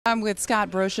I'm with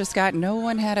Scott Brosius. Scott, no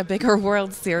one had a bigger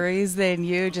World Series than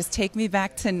you. Just take me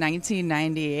back to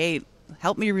 1998.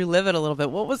 Help me relive it a little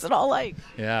bit. What was it all like?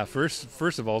 Yeah,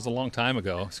 first of all, it's a long time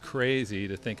ago. It's crazy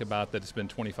to think about that it's been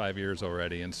 25 years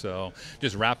already, and so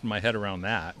just wrapping my head around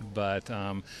that. But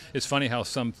it's funny how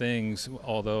some things,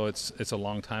 although it's a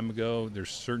long time ago, there's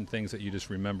certain things that you just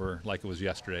remember like it was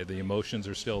yesterday. The emotions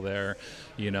are still there,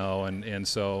 and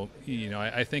so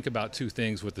I think about two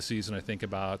things with the season. I think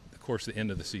about, of course, the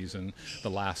end of the season, the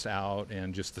last out,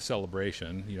 and just the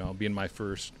celebration. Being my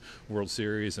first World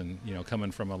Series, and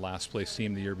coming from a last place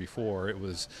team the year before, it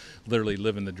was literally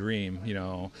living the dream.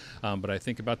 But I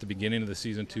think about the beginning of the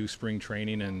season too, spring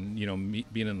training, and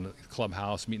being in the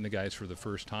clubhouse, meeting the guys for the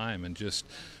first time, and just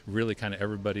really kind of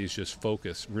everybody's just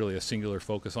focused, really a singular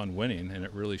focus on winning, and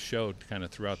it really showed kind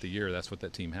of throughout the year. That's what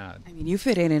that team had. I mean, you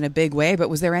fit in a big way, but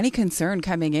was there any concern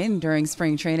coming in during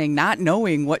spring training, not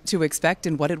knowing what to expect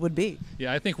and what it would be?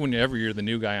 Yeah, I think whenever you're the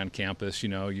new guy on campus,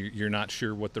 you're not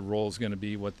sure what the role is going to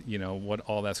be, what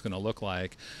all that's going to look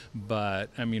like. But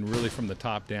I mean, really from the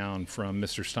top down, from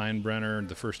Mr. Steinbrenner,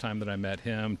 the first time that I met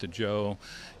him, to Joe,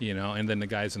 and then the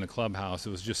guys in the clubhouse, it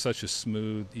was just such a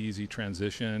smooth, easy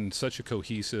transition, such a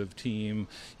cohesive team.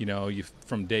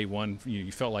 From day one,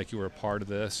 you felt like you were a part of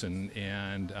this, and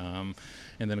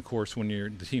then of course when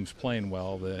the team's playing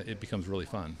well, it becomes really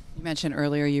fun. You mentioned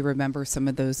earlier you remember some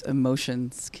of those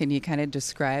emotions. Can you kind of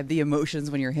describe the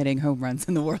emotions when you're hitting home runs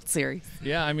in the World Series?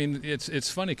 Yeah, I mean, it's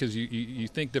funny because you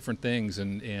think different things,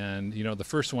 and the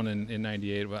first one in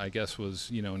 '98, I guess, was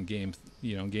in game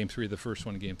 3, the first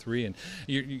one in game 3, and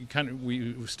you kind of,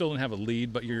 we still didn't have a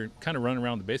lead, but you're kind of running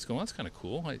around the base going, well, that's kind of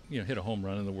cool. I hit a home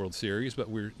run in the World Series, but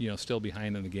we're still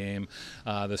behind in the game.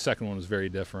 The second one was very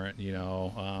different.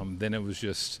 Then it was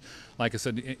just, like I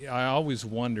said, I always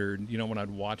wondered, when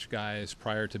I'd watch guys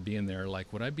prior to being there,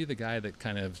 like, would I be the guy that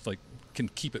kind of like can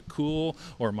keep it cool,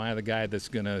 or am I the guy that's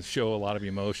going to show a lot of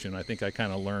emotion? I think I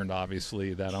kind of learned,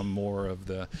 obviously, that I'm more of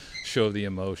the show the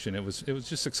emotion. It was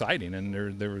just exciting,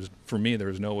 and there was, for me, there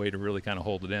was no way to really kind of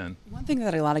hold it in. One thing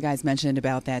that a lot of guys mentioned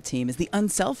about that team is the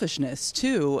unselfishness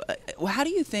too. How do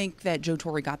you think that Joe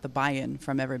Torre got the buy-in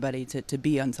from everybody to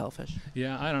be unselfish?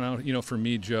 Yeah, I don't know. For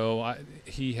me, Joe,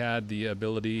 he had the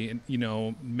ability,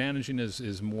 and managing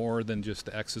is more than just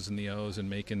the X's and the O's and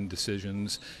making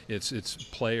decisions. It's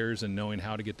players and knowing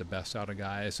how to get the best out of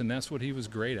guys, and that's what he was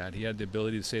great at. He had the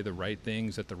ability to say the right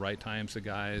things at the right times to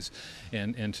guys,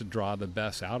 and to draw the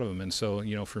best out of them. And so,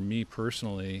 for me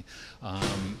personally,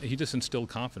 he just instilled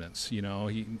confidence. He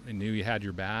knew he had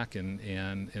your back,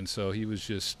 and so he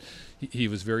was he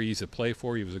was very easy to play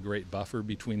for. He was a great buffer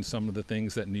between some of the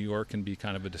things that New York can be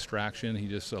kind of a distraction. He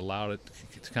just allowed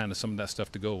kind of some of that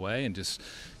stuff to go away, and just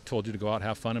told you to go out,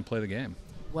 have fun, and play the game.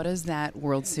 What does that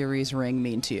World Series ring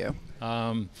mean to you?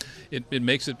 It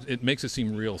makes it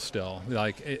seem real still.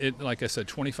 Like I said,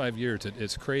 25 years.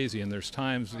 It's crazy, and there's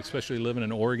times, especially living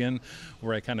in Oregon,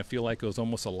 where I kind of feel like it was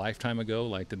almost a lifetime ago.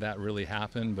 Like, did that really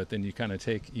happen? But then you kind of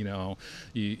take,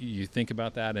 you think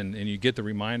about that, and you get the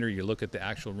reminder. You look at the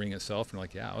actual ring itself, and you're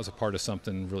like, yeah, I was a part of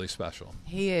something really special.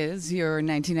 He is your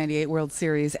 1998 World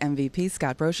Series MVP,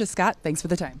 Scott Brosius. Scott, thanks for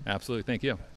the time. Absolutely, thank you.